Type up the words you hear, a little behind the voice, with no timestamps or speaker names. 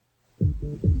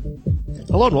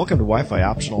Hello and welcome to Wi-Fi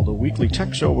Optional, the weekly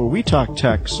tech show where we talk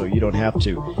tech so you don't have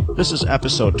to. This is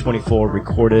episode 24,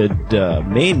 recorded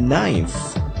May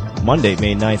 9th, Monday,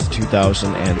 May 9th,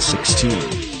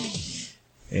 2016.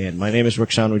 And my name is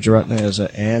Rukshan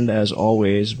Wijaratna, and as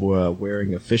always, we're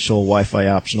wearing official Wi-Fi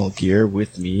Optional gear.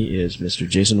 With me is Mr.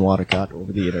 Jason Watercott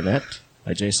over the internet.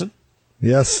 Hi, Jason.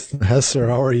 Yes, sir.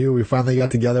 How are you? We finally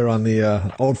got together on the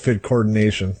outfit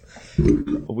coordination.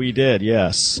 We did,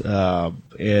 yes.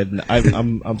 And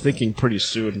I'm thinking pretty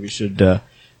soon we should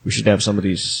have some of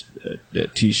these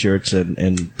T-shirts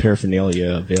and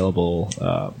paraphernalia available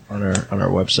on our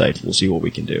website. We'll see what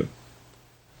we can do.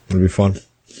 It'll be fun.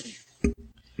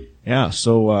 Yeah.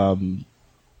 So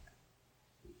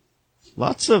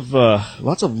lots of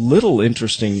little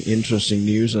interesting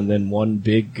news, and then one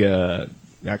big,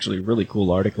 actually really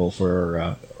cool article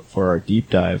for our deep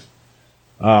dive.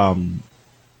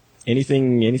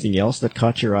 Anything else that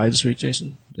caught your eye this week,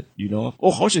 Jason, that you know of?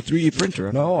 Oh, how's your 3D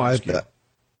printer? No,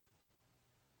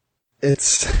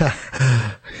 it's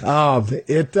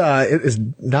it is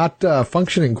not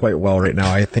functioning quite well right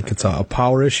now. I think it's a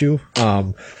power issue.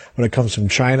 When it comes from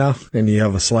China, and you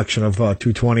have a selection of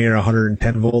 220 or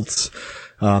 110 volts,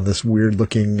 this weird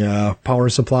looking power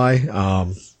supply,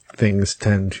 things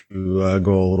tend to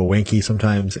go a little wanky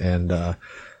sometimes, and I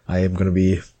am going to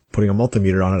be putting a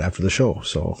multimeter on it after the show,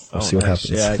 so we'll see what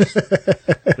happens. Yeah,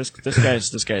 this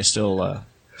guy's still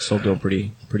doing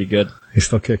pretty good. He's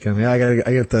still kicking. Yeah, I gotta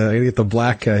get the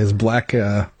black his black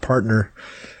partner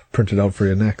printed out for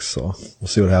you next. So we'll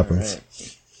see what happens.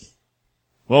 Right.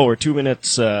 Well, we're 2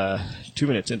 minutes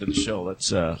into the show.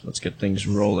 Let's get things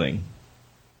rolling.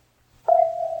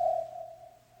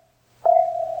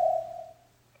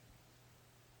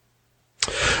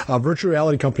 Virtual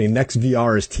reality company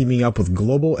NextVR is teaming up with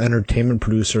global entertainment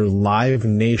producer Live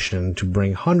Nation to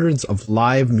bring hundreds of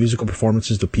live musical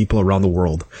performances to people around the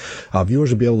world.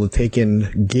 Viewers will be able to take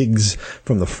in gigs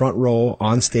from the front row,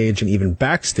 on stage, and even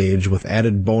backstage with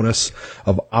added bonus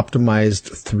of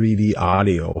optimized 3D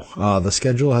audio. The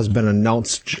schedule hasn't been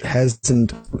announced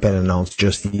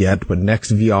just yet, but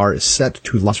NextVR is set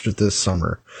to launch it this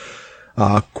summer.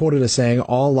 Quoted as saying,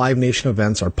 all Live Nation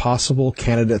events are possible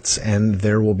candidates and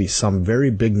there will be some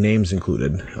very big names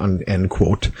included, end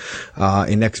quote. A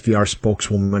NextVR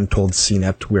spokeswoman told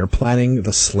CNET, we are planning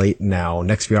the slate now.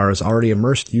 NextVR has already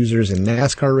immersed users in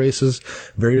NASCAR races,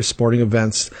 various sporting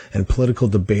events, and political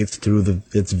debates through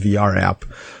its VR app.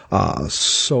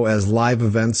 So as live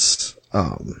events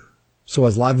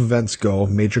go,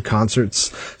 major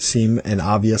concerts seem an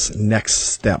obvious next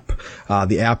step.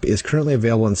 The app is currently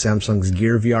available in Samsung's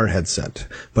Gear VR headset,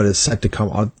 but is set to come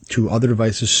out to other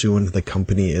devices soon, the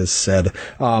company has said.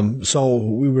 So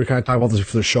we were kind of talking about this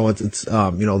for the show. It's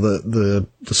the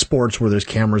sports where there's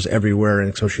cameras everywhere,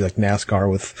 and especially like NASCAR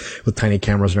with tiny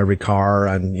cameras in every car,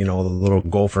 and, the little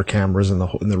golfer cameras in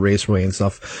the raceway and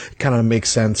stuff. It kind of makes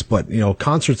sense, but,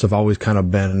 concerts have always kind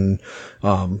of been,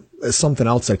 something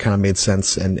else that kind of made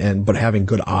sense, but having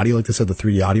good audio, like I said, the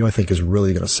 3D audio, I think is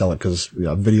really going to sell it, because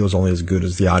video is only as good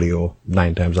as the audio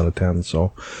 9 times out of 10.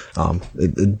 So,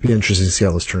 it'd be interesting to see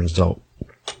how this turns out.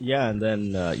 Yeah, and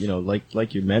then,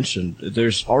 like you mentioned,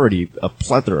 there's already a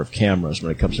plethora of cameras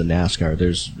when it comes to NASCAR.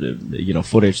 There's,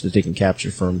 footage that they can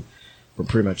capture from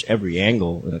pretty much every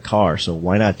angle in a car. So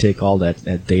why not take all that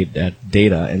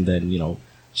data and then,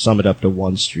 sum it up to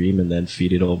one stream and then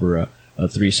feed it over a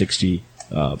 360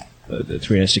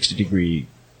 degree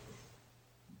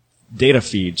data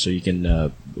feed, so you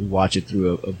can watch it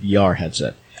through a VR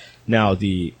headset. Now,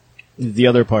 the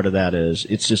other part of that is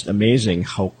it's just amazing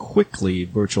how quickly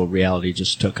virtual reality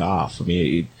just took off. I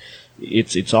mean,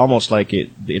 it's almost like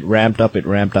it ramped up,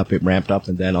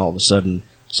 and then all of a sudden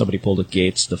somebody pulled the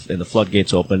gates, and the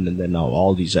floodgates opened, and then now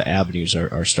all these avenues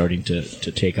are starting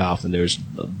to take off, and there's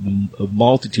a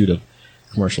multitude of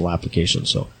commercial applications.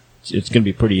 So it's going to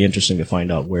be pretty interesting to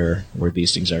find out where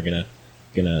these things are gonna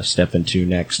step into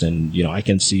next. And I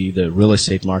can see the real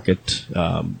estate market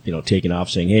taking off,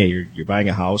 saying, hey, you're buying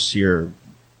a house here,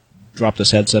 drop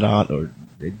this headset on, or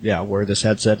wear this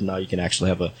headset, and now you can actually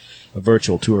have a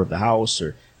virtual tour of the house,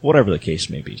 or whatever the case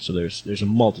may be. So there's a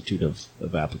multitude of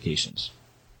applications.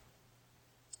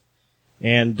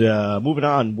 And moving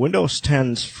on, Windows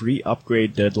 10's free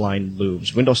upgrade deadline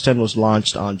looms. Windows 10 was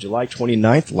launched on July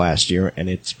 29th last year, and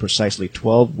it's precisely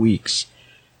 12 weeks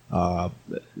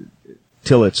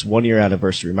till its one-year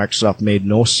anniversary. Microsoft made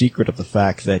no secret of the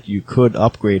fact that you could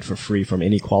upgrade for free from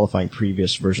any qualifying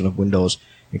previous version of Windows,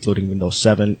 including Windows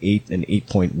 7, 8, and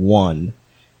 8.1.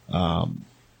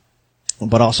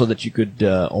 But also that you could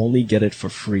only get it for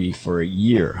free for a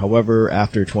year. However,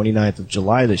 after 29th of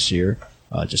July this year,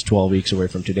 just 12 weeks away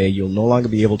from today, you'll no longer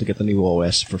be able to get the new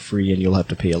OS for free, and you'll have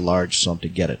to pay a large sum to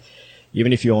get it,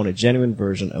 even if you own a genuine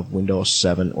version of Windows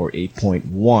 7 or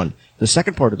 8.1. The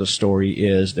second part of the story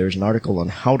is there's an article on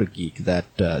How to Geek that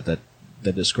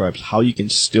describes how you can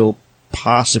still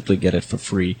possibly get it for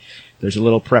free. There's a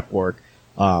little prep work.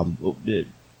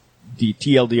 The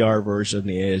TLDR version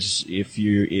is if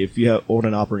you own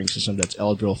an operating system that's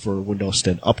eligible for a Windows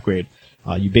 10 upgrade,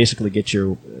 you basically get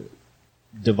your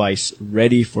device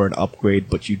ready for an upgrade,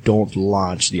 but you don't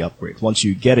launch the upgrade. Once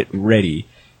you get it ready,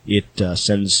 it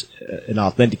sends an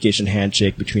authentication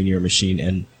handshake between your machine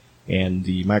and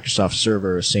the Microsoft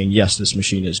server saying, yes, this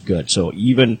machine is good. So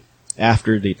even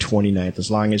after the 29th, as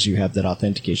long as you have that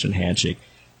authentication handshake,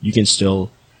 you can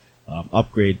still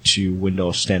upgrade to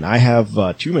Windows 10. I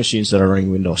have 2 machines that are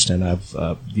running Windows 10.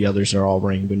 The others are all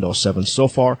running Windows 7 so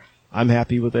far. I'm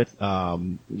happy with it.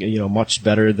 Much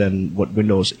better than what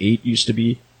Windows 8 used to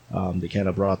be. They kind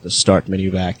of brought the start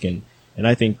menu back, and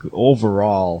I think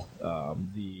overall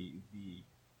the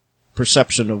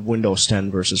perception of Windows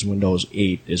 10 versus Windows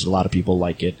 8 is a lot of people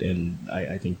like it, and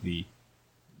I think the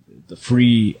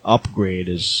free upgrade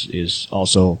is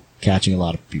also catching a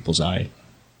lot of people's eye.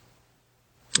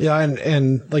 Yeah,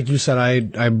 and like you said,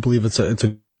 I believe it's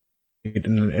a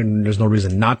and there's no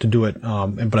reason not to do it.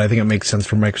 But I think it makes sense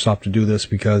for Microsoft to do this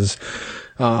because,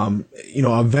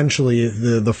 eventually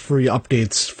the free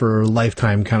updates for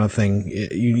lifetime kind of thing,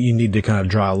 you need to kind of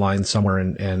draw a line somewhere,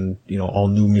 and all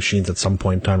new machines at some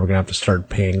point in time are going to have to start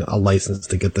paying a license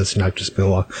to get this, and not just be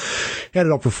able to hand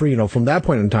it out for free. From that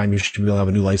point in time, you should be able to have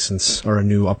a new license or a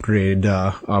new upgrade,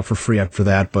 for free after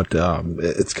that. But,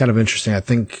 it's kind of interesting. I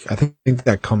think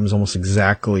that comes almost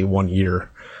exactly 1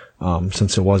 year.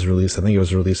 Since it was released. I think it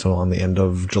was released on the end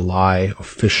of July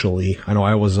officially. I know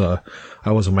I was a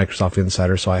Microsoft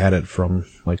insider, so I had it from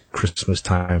like Christmas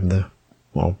time,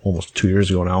 almost 2 years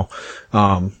ago now.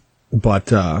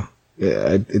 But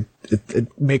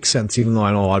it makes sense, even though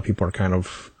I know a lot of people are kind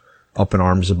of up in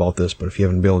arms about this, but if you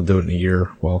haven't been able to do it in a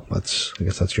year, well, I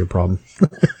guess that's your problem.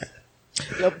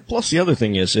 Plus, the other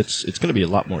thing is it's going to be a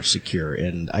lot more secure,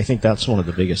 and I think that's one of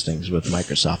the biggest things with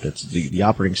Microsoft. It's the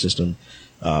operating system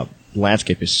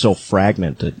landscape is so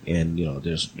fragmented, and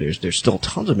there's still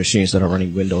tons of machines that are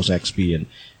running Windows XP,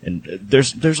 and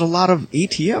there's a lot of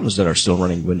ATMs that are still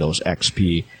running Windows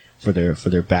XP for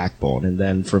their backbone. And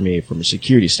then from a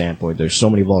security standpoint, there's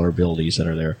so many vulnerabilities that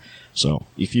are there. So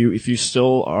if you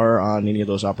still are on any of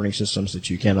those operating systems that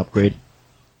you can upgrade,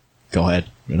 go ahead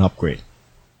and upgrade.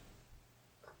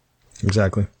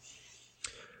 Exactly.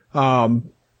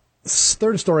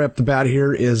 Third story up the bat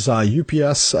here is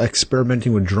UPS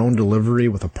experimenting with drone delivery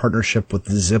with a partnership with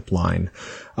Zipline.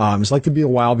 It's likely to be a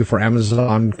while before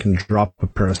Amazon can drop a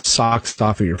pair of socks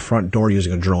off at your front door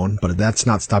using a drone, but that's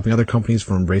not stopping other companies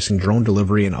from embracing drone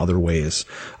delivery in other ways.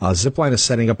 Zipline is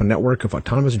setting up a network of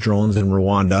autonomous drones in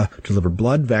Rwanda to deliver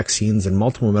blood, vaccines, and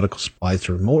multiple medical supplies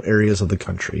to remote areas of the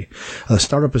country. The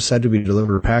startup is said to be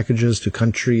delivering packages to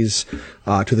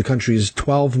the country's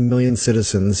 12 million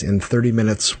citizens in 30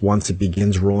 minutes once it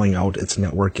begins rolling out its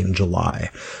network in July.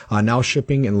 Now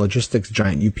shipping and logistics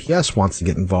giant UPS wants to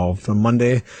get involved. On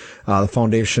Monday, the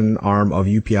foundation arm of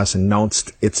UPS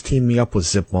announced it's teaming up with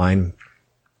Zipline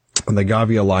and the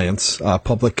Gavi Alliance, a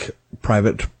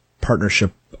public-private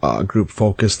partnership group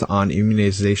focused on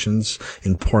immunizations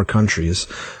in poor countries.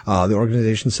 The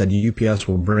organization said UPS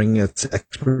will bring its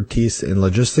expertise in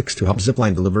logistics to help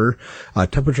Zipline deliver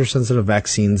temperature-sensitive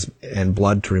vaccines and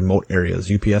blood to remote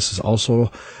areas. UPS is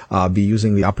also be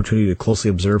using the opportunity to closely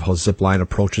observe how Zipline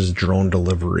approaches drone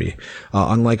delivery.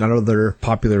 Unlike other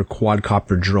popular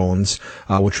quadcopter drones,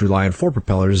 which rely on 4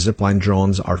 propellers, Zipline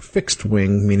drones are fixed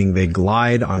wing, meaning they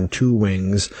glide on 2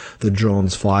 wings. The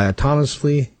drones fly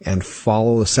autonomously and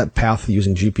follow the set path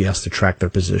using GPS to track their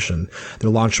position. They're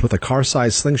launched with a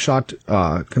car-sized slingshot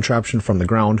contraption from the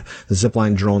ground. The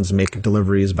Zipline drones make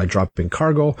deliveries by dropping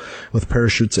cargo with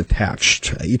parachutes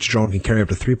attached. Each drone can carry up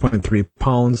to 3.3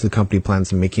 pounds. The company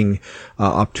plans on making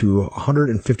up to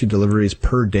 150 deliveries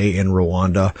per day in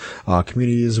Rwanda.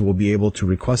 Communities will be able to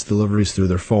request deliveries through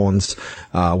their phones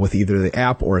with either the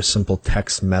app or a simple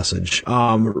text message.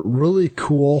 Really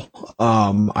cool.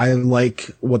 I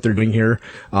like what they're doing here,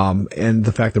 and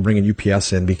the fact they're bringing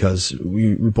UPS in, because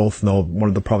we both know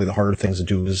one of probably the harder things to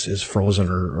do is frozen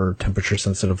or temperature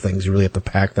sensitive things. You really have to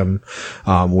pack them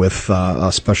with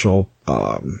a special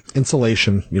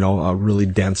insulation, a really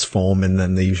dense foam, and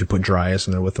then they usually put dry ice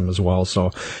in there with them as well.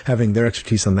 So having their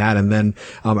expertise on that, and then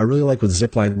I really like what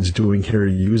Zipline is doing here,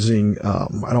 using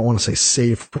I don't want to say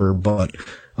safer, but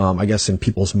I guess in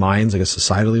people's minds, I guess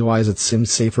societally wise, it seems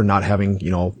safer not having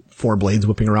four blades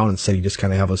whipping around. Instead, you just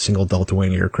kind of have a single delta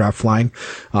wing aircraft flying.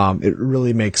 It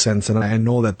really makes sense. And I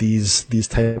know that these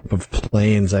type of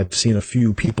planes, I've seen a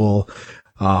few people,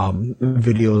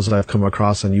 videos that I've come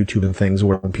across on YouTube and things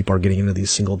where people are getting into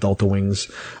these single delta wings,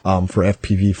 for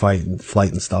FPV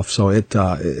flight and stuff. So it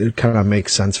kind of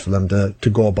makes sense for them to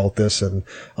go about this. And,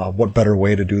 what better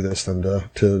way to do this than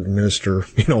to administer,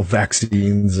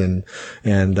 vaccines and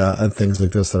things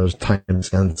like this that are time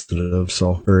sensitive.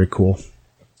 So very cool.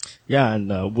 Yeah. And,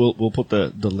 we'll put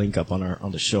the link up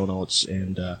on the show notes,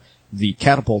 and, the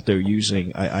catapult they're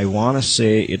using, I want to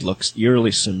say it looks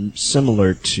eerily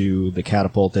similar to the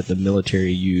catapult that the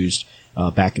military used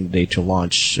back in the day to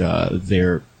launch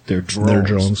their drones. Their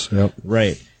drones, yep.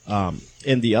 Right.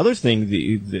 And the other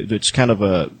thing that's kind of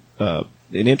an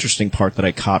interesting part that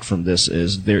I caught from this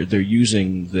is they're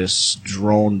using this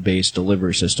drone-based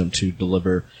delivery system to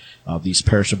deliver these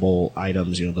perishable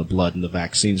items, the blood and the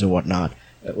vaccines and whatnot.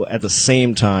 At the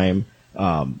same time,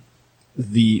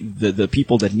 the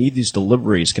people that need these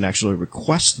deliveries can actually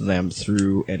request them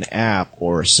through an app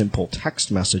or a simple text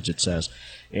message, it says.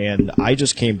 And I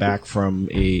just came back from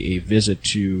a visit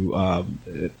to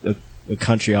a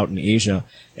country out in Asia,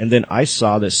 and then I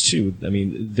saw this too. I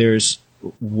mean,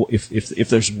 if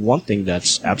there's one thing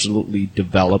that's absolutely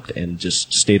developed and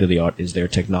just state of the art is their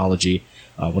technology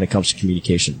when it comes to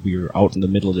communication. We were out in the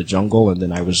middle of the jungle, and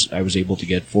then I was able to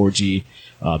get 4G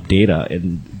data,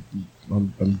 and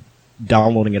I'm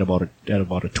downloading at about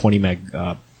a 20 meg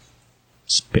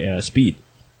speed.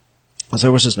 So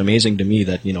it was just amazing to me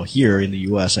that here in the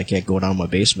U.S. I can't go down my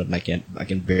basement and I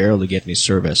can barely get any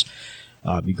service.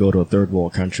 You go to a third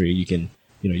world country, you can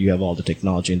you have all the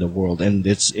technology in the world, and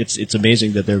it's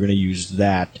amazing that they're going to use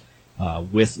that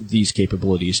with these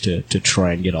capabilities to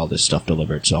try and get all this stuff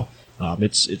delivered. So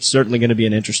it's certainly going to be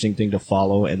an interesting thing to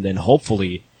follow, and then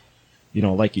hopefully,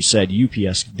 like you said,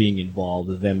 UPS being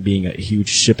involved, them being a huge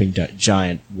shipping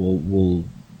giant, will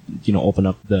open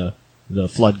up the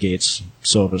floodgates,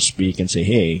 so to speak, and say,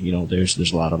 hey,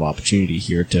 there's a lot of opportunity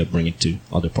here to bring it to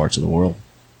other parts of the world.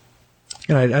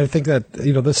 And I think that,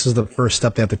 this is the first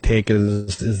step they have to take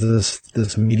is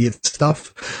this immediate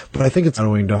stuff. But I think it's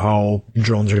owing to how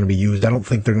drones are going to be used. I don't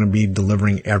think they're going to be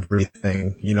delivering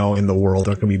everything, in the world.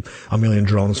 There are going to be a million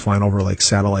drones flying over like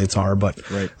satellites are. But,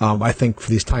 right. I think for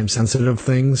these time sensitive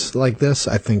things like this,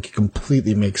 I think it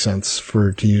completely makes sense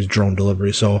to use drone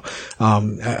delivery. So,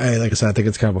 like I said, I think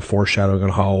it's kind of a foreshadowing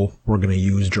on how we're going to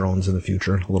use drones in the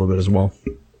future a little bit as well.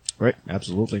 Right.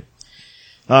 Absolutely.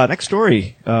 Next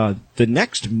story. The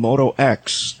next Moto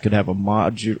X could have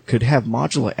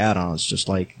modular add-ons just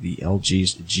like the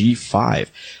LG's G5.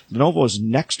 Lenovo's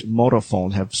next Moto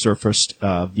phone have surfaced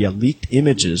via leaked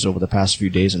images over the past few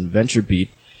days, and VentureBeat,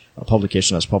 a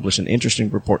publication, has published an interesting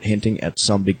report hinting at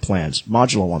some big plans,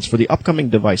 modular ones. For the upcoming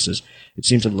devices, it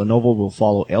seems that Lenovo will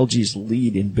follow LG's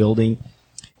lead in building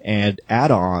and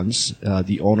add-ons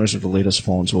the owners of the latest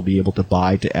phones will be able to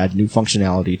buy to add new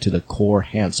functionality to the core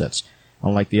handsets.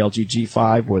 Unlike the LG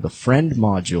G5, where the friend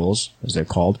modules, as they're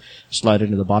called, slide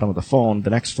into the bottom of the phone,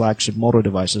 the next flagship Moto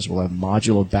devices will have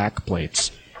modular backplates.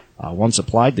 Once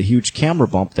applied, the huge camera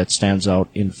bump that stands out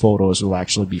in photos will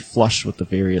actually be flush with the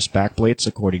various backplates,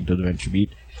 according to the VentureBeat.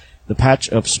 The patch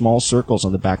of small circles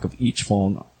on the back of each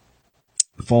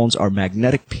phones are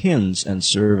magnetic pins and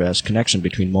serve as connection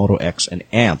between Moto X and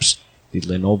amps, the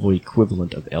Lenovo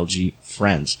equivalent of LG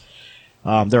Friends.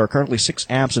 There are currently 6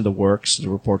 amps in the works, the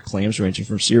report claims, ranging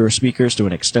from stereo speakers to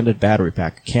an extended battery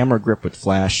pack, a camera grip with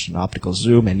flash, an optical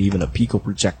zoom, and even a Pico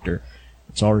projector.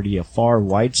 It's already a far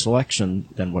wide selection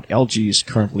than what LG is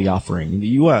currently offering. In the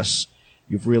US,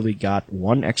 you've really got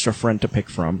one extra friend to pick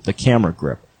from, the camera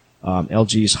grip.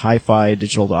 LG's Hi-Fi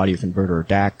digital audio converter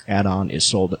DAC add-on is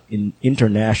sold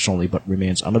internationally but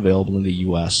remains unavailable in the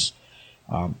US.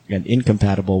 And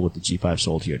incompatible with the G5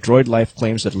 sold here. Droid Life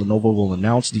claims that Lenovo will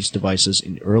announce these devices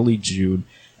in early June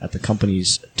at the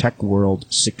company's Tech World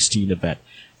 16 event.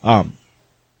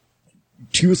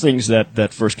 Two things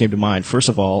that first came to mind. First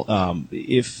of all,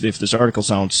 if this article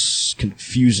sounds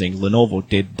confusing, Lenovo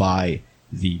did buy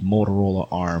the Motorola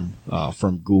arm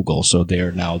from Google, so they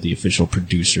are now the official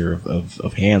producer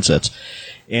of handsets.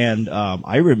 And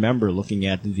I remember looking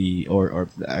at or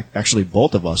actually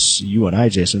both of us, you and I,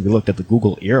 Jason, we looked at the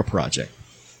Google Air project,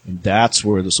 and that's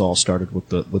where this all started with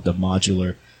the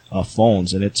modular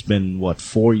phones. And it's been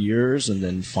 4 years, and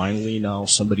then finally now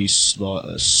somebody's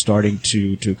starting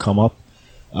to come up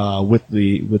with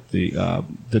the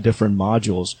different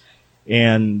modules.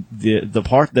 And the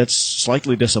part that's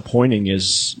slightly disappointing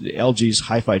is LG's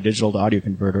Hi-Fi digital to audio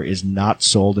converter is not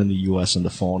sold in the US, and the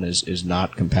phone is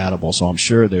not compatible. So I'm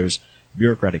sure there's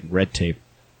bureaucratic red tape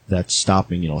that's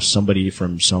stopping, somebody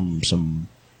from some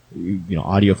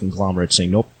audio conglomerate saying,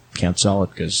 nope, can't sell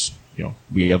it because,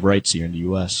 we have rights here in the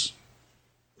U.S.?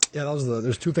 Yeah,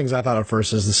 there's two things I thought at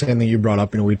first. Is the same thing you brought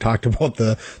up. We talked about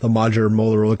the modular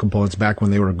Motorola components back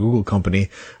when they were a Google company,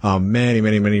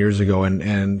 many years ago.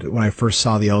 And when I first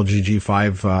saw the LG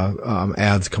G5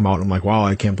 ads come out, I'm like, wow,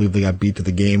 I can't believe they got beat to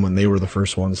the game when they were the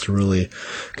first ones to really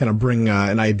kind of bring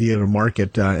an idea to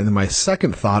market. And then my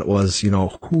second thought was,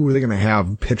 who are they going to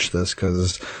have pitch this?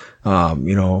 Because,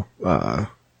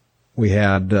 we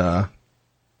had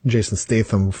Jason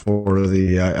Statham for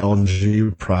the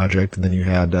LG project, and then you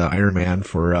had Iron Man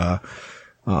for I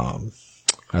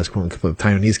was calling the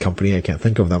Taiwanese company. I can't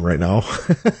think of them right now.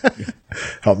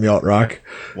 Help me out, Rock.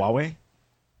 Huawei?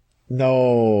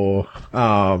 No.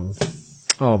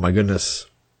 Oh my goodness.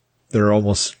 They're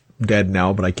almost dead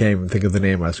now, but I can't even think of the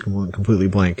name. I was completely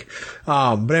blank.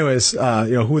 But anyways, who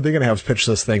are they going to have pitch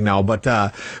this thing now? But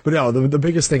no, the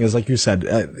biggest thing is, like you said,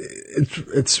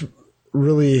 it's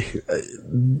really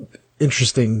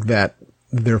interesting that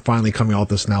they're finally coming out with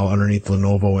this now underneath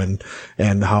Lenovo,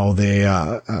 and how they,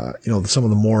 some of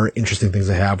the more interesting things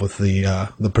they have with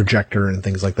the projector and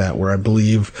things like that, where I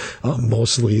believe,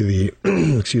 mostly the,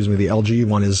 the LG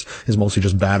one is mostly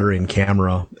just battery and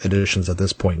camera additions at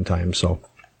this point in time. So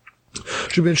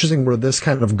should be interesting where this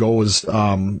kind of goes,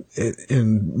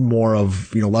 in more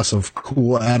of, less of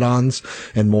cool add-ons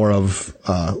and more of,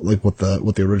 like what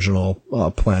the original,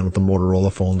 plan with the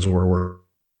Motorola phones were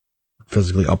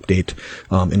physically update,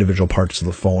 individual parts of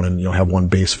the phone and, have one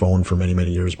base phone for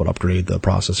many years, but upgrade the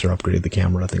processor, upgrade the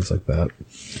camera, things like that.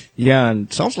 Yeah. And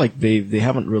it sounds like they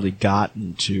haven't really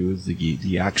gotten to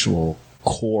the actual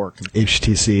core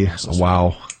HTC. Processor.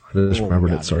 Wow. I just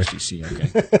remembered it, sorry. HTC,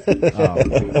 okay.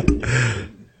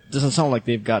 Doesn't sound like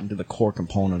they've gotten to the core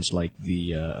components like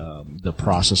the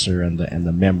processor and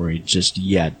the memory just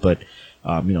yet, but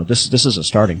this is a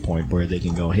starting point where they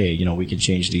can go, hey, we can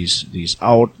change these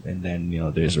out, and then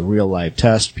there's a real live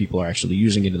test. People are actually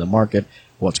using it in the market.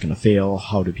 What's going to fail?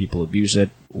 How do people abuse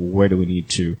it? Where do we need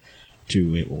to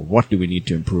what do we need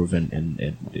to improve?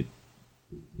 And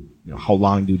how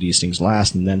long do these things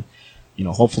last? And then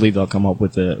hopefully they'll come up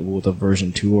with a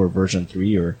version 2 or version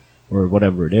 3 or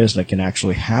whatever it is that can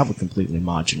actually have a completely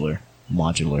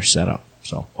modular setup.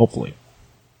 So hopefully.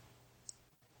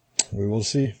 We will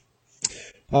see.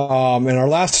 And our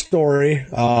last story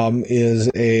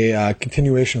is a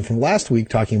continuation from last week,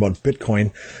 talking about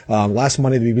Bitcoin. Last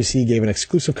Monday, the BBC gave an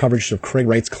exclusive coverage of Craig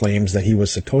Wright's claims that he was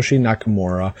Satoshi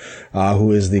Nakamura,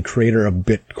 who is the creator of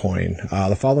Bitcoin.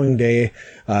 The following day,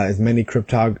 as many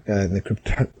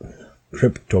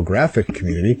cryptographic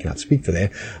community, cannot speak today,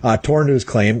 tore into his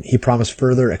claim. He promised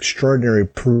further extraordinary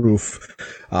proof,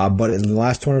 but in the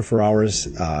last 24 hours,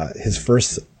 his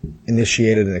first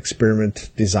initiated an experiment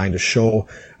designed to show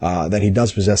that he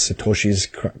does possess Satoshi's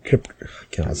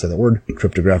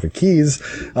cryptographic keys,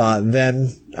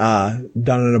 then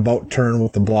done an about turn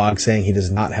with the blog saying he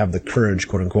does not have the courage,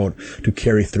 quote unquote, to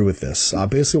carry through with this.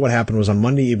 Basically what happened was on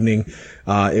Monday evening,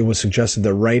 it was suggested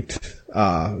to Wright's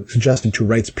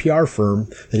PR firm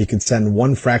that he could send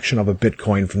one fraction of a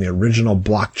Bitcoin from the original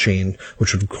blockchain,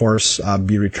 which would of course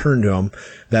be returned to him,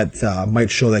 that might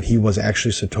show that he was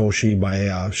actually Satoshi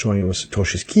by showing it was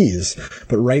Satoshi's keys.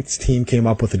 But Wright's team came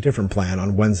up with a different plan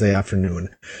on Wednesday afternoon.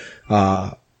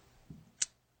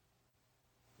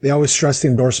 They always stress the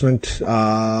endorsement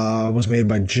was made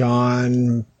by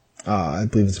John, I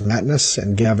believe it's Matness,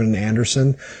 and Gavin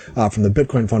Anderson from the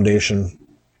Bitcoin Foundation,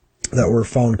 that were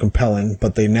found compelling,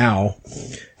 but they now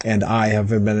and I have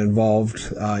been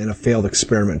involved in a failed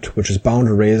experiment, which is bound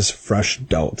to raise fresh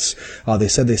doubts. They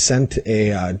said they sent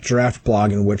a draft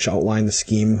blog in which outlined the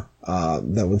scheme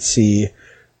that would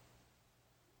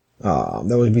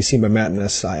be seen by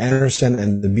Matness, Anderson,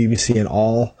 and the BBC, and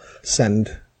all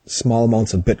send small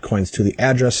amounts of bitcoins to the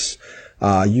address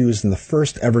used in the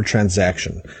first ever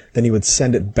transaction. Then he would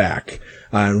send it back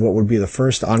on what would be the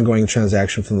first ongoing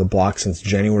transaction from the block since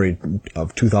January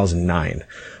of 2009.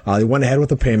 They went ahead with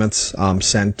the payments,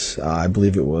 sent, I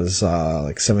believe it was,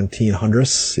 like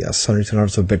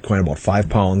 1700s of Bitcoin, about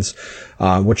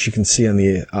 £5, which you can see on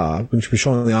the, which will be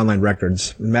shown on the online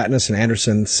records. Matness and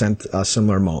Anderson sent,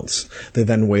 similar amounts. They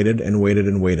then waited and waited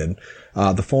and waited.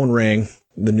 The phone rang.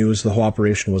 The news, the whole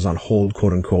operation was on hold,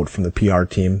 quote unquote, from the PR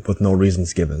team with no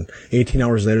reasons given. 18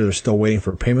 hours later, they're still waiting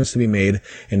for payments to be made,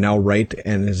 and now Wright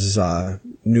and his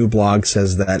new blog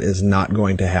says that is not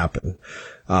going to happen.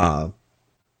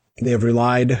 They have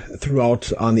relied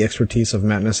throughout on the expertise of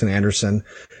Matnes and Anderson.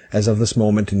 As of this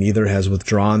moment, neither has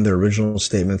withdrawn their original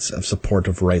statements of support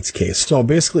of Wright's case. So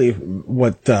basically,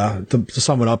 what to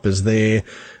sum it up is they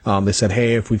said,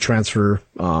 hey, if we transfer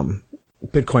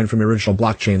Bitcoin from the original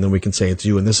blockchain, then we can say it's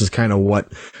you. And this is kind of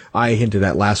what I hinted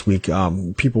at last week.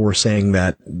 People were saying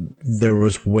that there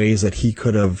was ways that he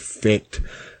could have faked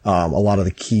a lot of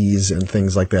the keys and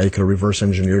things like that. He could have reverse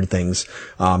engineered things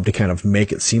to kind of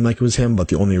make it seem like it was him, but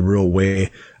the only real way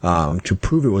to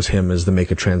prove it was him is to make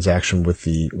a transaction with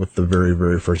the very,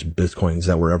 very first Bitcoins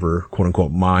that were ever quote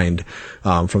unquote mined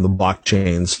from the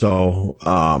blockchain. So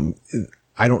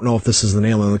I don't know if this is the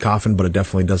nail in the coffin, but it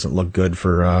definitely doesn't look good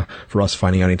for us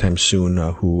finding out anytime soon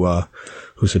who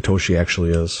Satoshi actually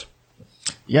is.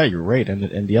 Yeah, you're right.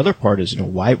 And the other part is,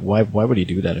 why would he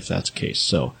do that if that's the case?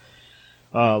 So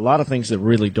a lot of things that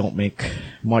really don't make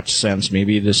much sense.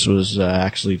 Maybe this was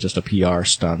actually just a PR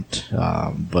stunt,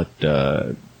 but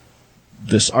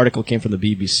this article came from the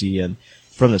BBC, and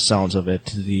from the sounds of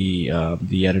it, the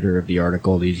editor of the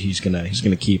article, he's gonna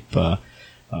keep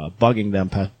bugging them,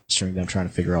 pestering them, trying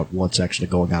to figure out what's actually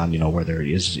going on. Whether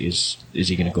is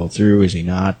he going to go through? Is he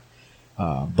not?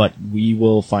 But we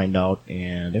will find out,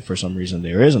 and if for some reason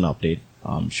there is an update,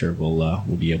 I'm sure we'll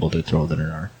be able to throw that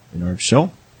in our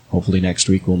show. Hopefully next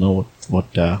week we'll know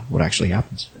what actually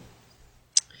happens.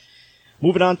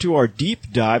 Moving on to our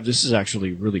deep dive. This is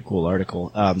actually a really cool article.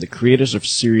 The creators of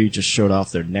Siri just showed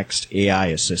off their next AI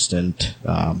assistant.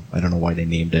 I don't know why they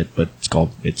named it, but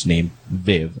it's named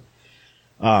Viv.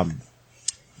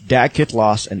 Dag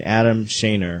Kitlos and Adam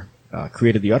Shaner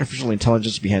created the artificial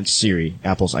intelligence behind Siri,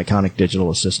 Apple's iconic digital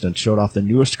assistant, showed off the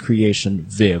newest creation,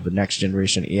 Viv, a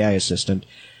next-generation AI assistant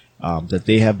that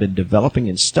they have been developing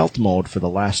in stealth mode for the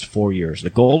last 4 years. The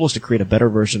goal was to create a better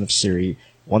version of Siri,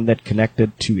 one that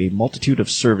connected to a multitude of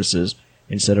services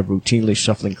instead of routinely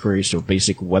shuffling queries to a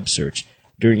basic web search.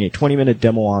 During a 20-minute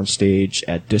demo on stage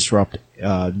at Disrupt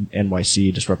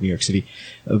NYC, Disrupt New York City,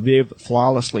 Viv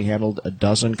flawlessly handled a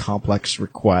dozen complex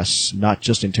requests, not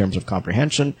just in terms of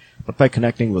comprehension, but by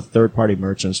connecting with third-party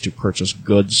merchants to purchase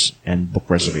goods and book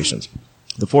reservations.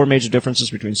 The four major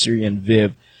differences between Siri and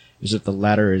Viv is that the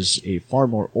latter is a far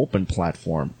more open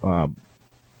platform,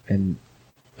 and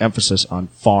emphasis on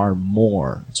far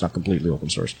more. It's not completely open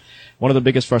source. One of the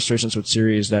biggest frustrations with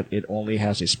Siri is that it only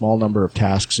has a small number of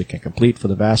tasks it can complete for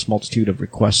the vast multitude of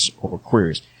requests or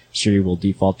queries. Siri will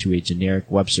default to a generic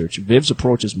web search. Viv's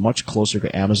approach is much closer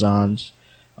to Amazon's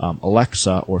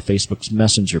Alexa or Facebook's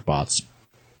Messenger bots,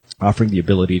 offering the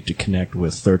ability to connect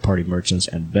with third-party merchants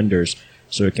and vendors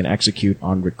so it can execute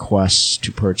on requests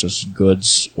to purchase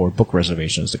goods or book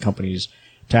reservations. The company's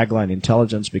tagline,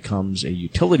 "Intelligence becomes a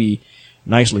utility,"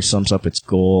 nicely sums up its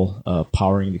goal,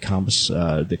 powering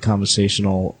the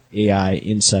conversational AI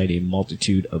inside a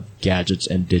multitude of gadgets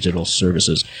and digital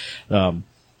services.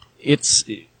 It's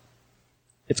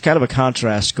kind of a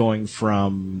contrast going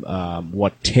from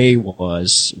what Tay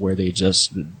was, where they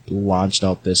just launched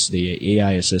out the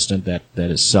AI assistant that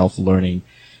is self-learning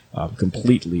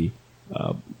completely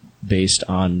based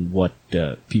on what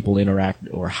people interact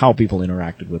or how people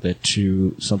interacted with it,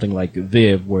 to something like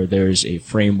Viv, where there's a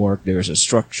framework, there's a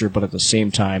structure, but at the same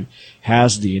time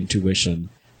has the intuition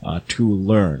to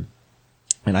learn.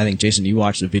 And I think, Jason, you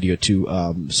watched the video too.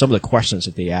 Some of the questions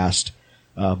that they asked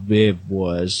Viv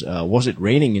was it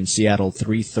raining in Seattle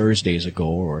 3 Thursdays ago?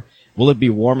 Or will it be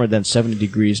warmer than 70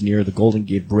 degrees near the Golden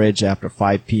Gate Bridge after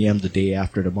 5 p.m. the day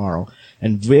after tomorrow?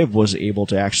 And Viv was able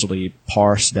to actually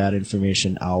parse that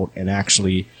information out and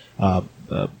actually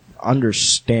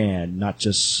understand, not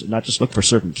just look for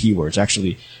certain keywords,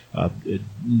 actually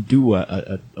do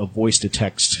a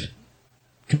voice-to-text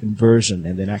conversion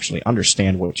and then actually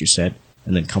understand what you said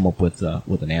and then come up with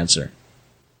an answer.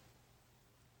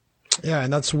 Yeah,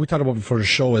 and that's what we talked about before the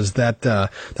show, is that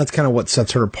that's kind of what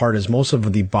sets her apart, is most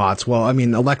of the bots. Well, I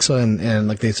mean, Alexa and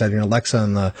like they said, Alexa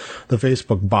and the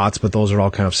Facebook bots, but those are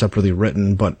all kind of separately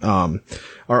written, but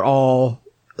are all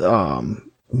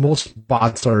most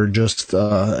bots are just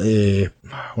almost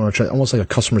like a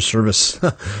customer service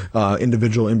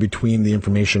individual in between the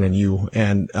information and you.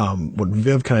 And what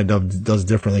Viv kind of does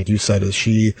different, like you said, is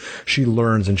she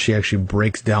learns and she actually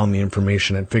breaks down the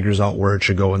information and figures out where it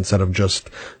should go, instead of just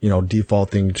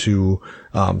defaulting to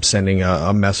sending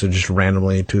a message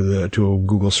randomly to a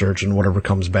Google search, and whatever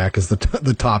comes back as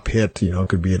the top hit, it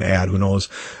could be an ad, who knows,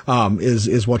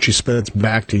 is what she spits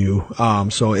back to you.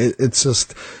 So it's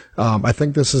just I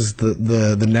think this is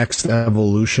the next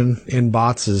evolution in bots.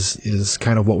 bots is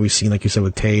kind of what we've seen, like you said,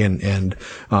 with Tay and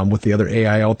with the other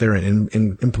AI out there, and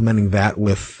implementing that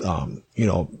with,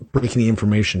 breaking the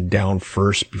information down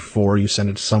first before you send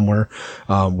it to somewhere,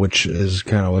 which is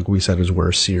kind of like we said, is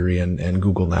where Siri and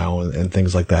Google Now and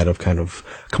things like that have kind of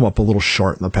come up a little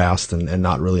short in the past, and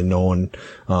not really knowing,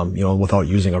 without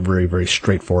using a very, very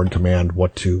straightforward command,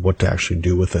 what to actually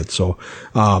do with it. So,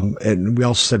 and we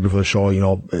also said before the show,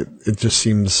 it just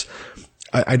seems,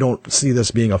 I don't see this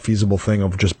being a feasible thing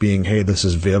of just being, hey, this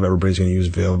is Viv, everybody's going to use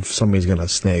Viv. Somebody's going to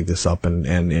snag this up and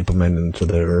implement it into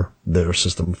their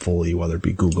system fully, whether it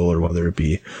be Google or whether it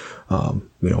be,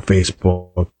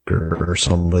 Facebook or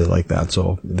somebody like that.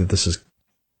 So this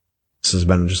has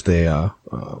been just an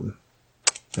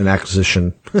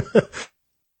acquisition,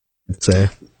 I'd say.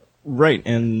 Right,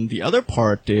 and the other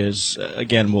part is,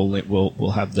 again,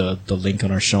 we'll have the link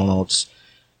on our show notes.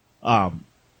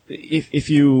 If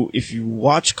you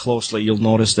watch closely, you'll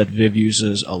notice that Viv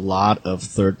uses a lot of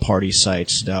third-party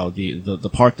sites. Now, the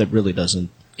part that really doesn't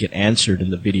get answered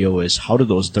in the video is how do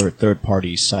those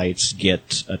third-party sites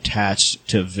get attached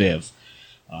to Viv?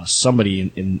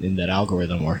 Somebody in that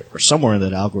algorithm or somewhere in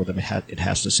that algorithm, it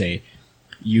has to say,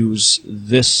 use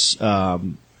this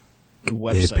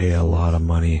website. They pay a lot of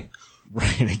money.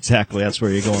 Right, exactly. That's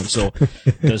where you're going. So,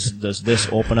 does this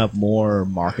open up more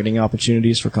marketing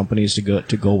opportunities for companies to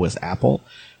go with Apple?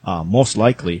 Most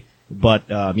likely. But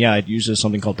it uses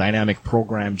something called dynamic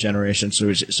program generation. So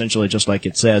it's essentially just like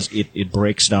it says, it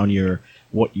breaks down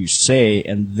what you say,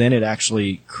 and then it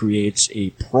actually creates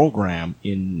a program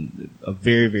in a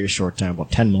very, very short time,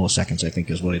 about 10 milliseconds, I think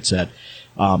is what it said.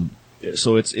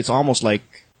 So it's almost like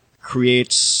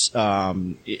creates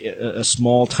a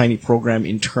small, tiny program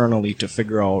internally to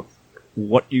figure out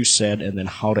what you said and then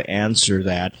how to answer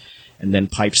that, and then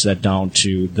pipes that down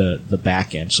to the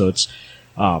back end. So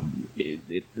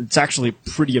it's actually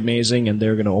pretty amazing, and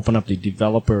they're going to open up the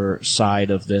developer side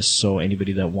of this, so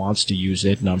anybody that wants to use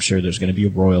it, and I'm sure there's going to be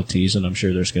royalties, and I'm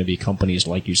sure there's going to be companies,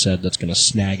 like you said, that's going to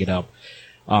snag it up.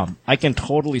 I can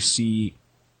totally see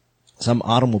some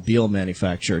automobile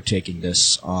manufacturer taking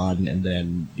this on and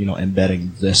then,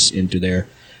 embedding this into their,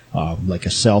 like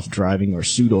a self-driving or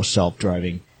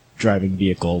pseudo-self-driving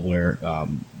vehicle where,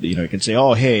 you can say,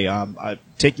 oh, hey,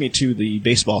 take me to the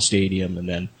baseball stadium, and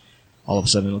then all of a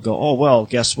sudden it'll go, oh, well,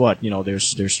 guess what?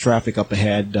 There's traffic up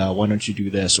ahead. Why don't you do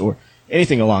this? Or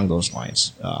anything along those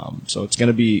lines. So it's going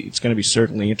to be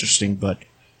certainly interesting, but,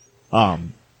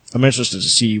 I'm interested to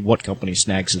see what company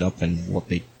snags it up and what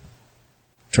they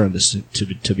turn this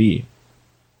to be.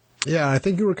 Yeah, I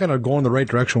think you were kind of going the right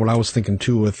direction. What I was thinking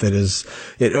too with it is,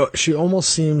 she almost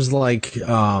seems like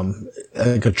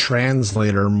a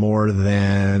translator more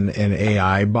than an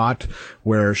AI bot,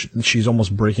 where she's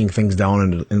almost breaking things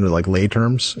down into like lay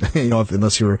terms.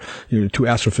 Unless you're two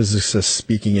astrophysicists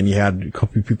speaking and you had a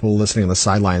couple of people listening on the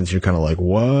sidelines, you're kind of like,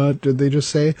 what did they just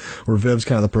say? Or Viv's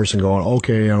kind of the person going,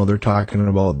 okay, they're talking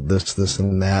about this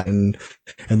and that, and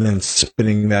then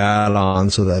spinning that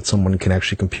on so that someone can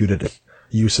actually compute it.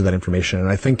 Use of that information. And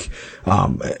I think,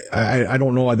 I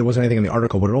don't know, there wasn't anything in the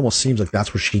article, but it almost seems like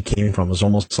that's where she came from. It was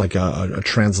almost like a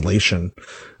translation,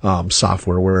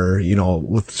 software where,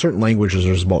 with certain languages,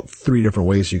 there's about 3 different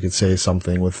ways you could say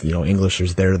something. With, English,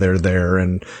 there's there,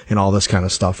 and all this kind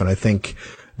of stuff. And I think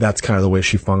that's kind of the way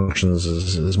she functions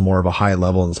is more of a high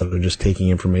level instead of just taking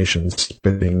information,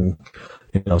 spitting,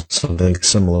 something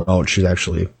similar out. She's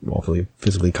actually hopefully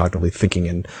physically, cognitively thinking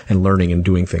and learning and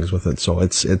doing things with it. So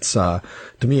it's to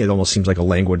me, it almost seems like a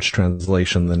language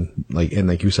translation than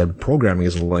like you said, programming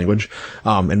is a language,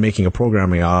 and making a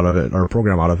program out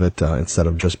of it, instead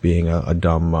of just being a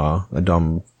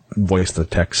dumb voice to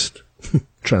text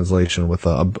translation with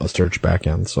a search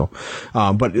backend. So,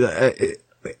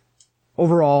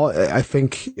 overall, I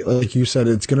think, like you said,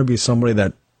 it's going to be somebody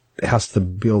that has to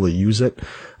be able to use it.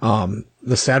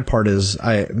 The sad part is,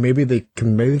 maybe they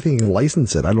can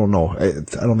license it. I don't know. I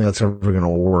don't think that's ever going to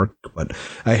work, but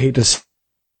I hate to see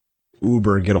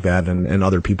Uber get that and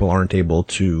other people aren't able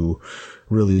to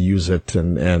really use it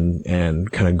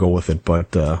and kind of go with it.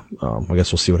 But, I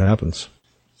guess we'll see what happens.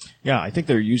 Yeah, I think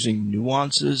they're using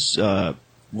Nuance's,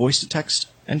 voice to text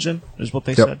engine is what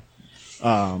they said.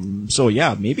 So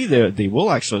yeah, maybe they will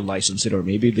actually license it, or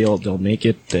maybe they'll make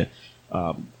it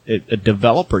a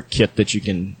developer kit that you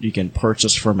can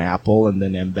purchase from Apple and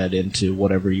then embed into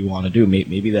whatever you want to do.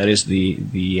 Maybe that is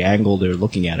the angle they're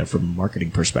looking at it from a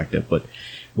marketing perspective, but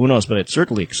who knows? But it's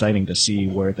certainly exciting to see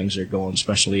where things are going,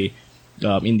 especially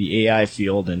in the AI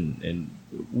field. And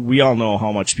we all know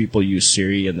how much people use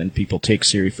Siri, and then people take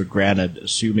Siri for granted,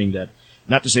 assuming that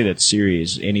not to say that Siri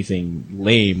is anything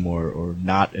lame or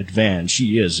not advanced.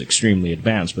 She is extremely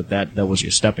advanced, but that was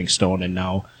your stepping stone, and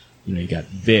now, you got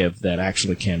Viv that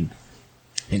actually can,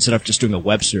 instead of just doing a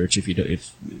web search, if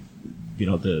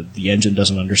the engine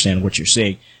doesn't understand what you're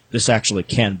saying, this actually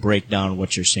can break down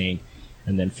what you're saying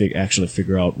and then actually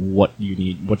figure out what you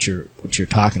need, what you're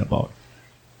talking about.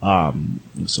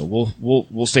 So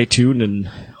we'll stay tuned, and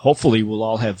hopefully we'll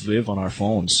all have Viv on our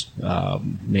phones.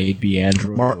 May it be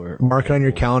Android. Mark it on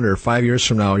your calendar. 5 years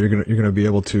from now, you're gonna be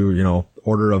able to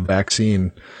order a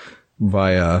vaccine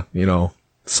via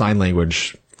sign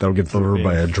language that'll get delivered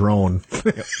by a drone.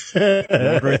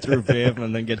 Order it through Viv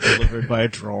and then get delivered by a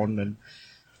drone, and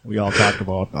we all talk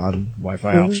about on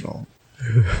Wi-Fi Optional.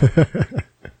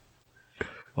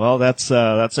 Well, that's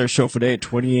our show for today.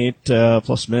 28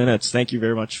 plus minutes. Thank you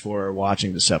very much for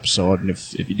watching this episode. And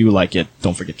if you do like it,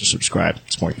 don't forget to subscribe.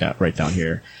 It's right down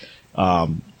here.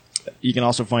 You can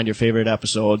also find your favorite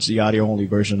episodes, the audio-only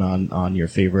version, on your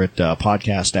favorite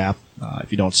podcast app.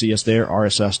 If you don't see us there,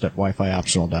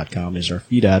 rss.wifioptional.com is our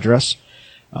feed address.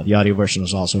 The audio version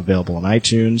is also available on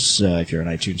iTunes, if you're an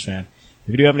iTunes fan.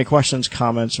 If you do have any questions,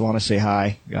 comments, want to say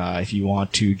hi, if you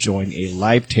want to join a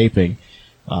live taping,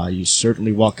 you're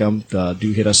certainly welcome.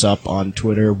 Do hit us up on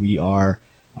Twitter. We are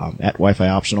at Wi-Fi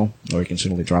Optional, or you can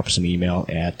certainly drop us an email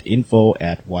at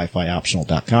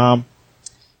info@wifioptional.com.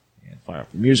 And fire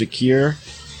up the music here.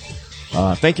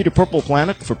 Thank you to Purple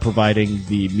Planet for providing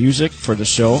the music for the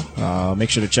show. Make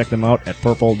sure to check them out at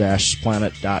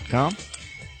purple-planet.com.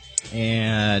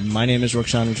 And my name is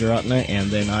Rukshan Vijayaratne,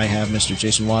 and then I have Mr.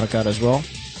 Jason Wadicott as well.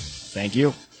 Thank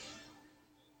you.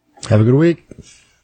 Have a good week.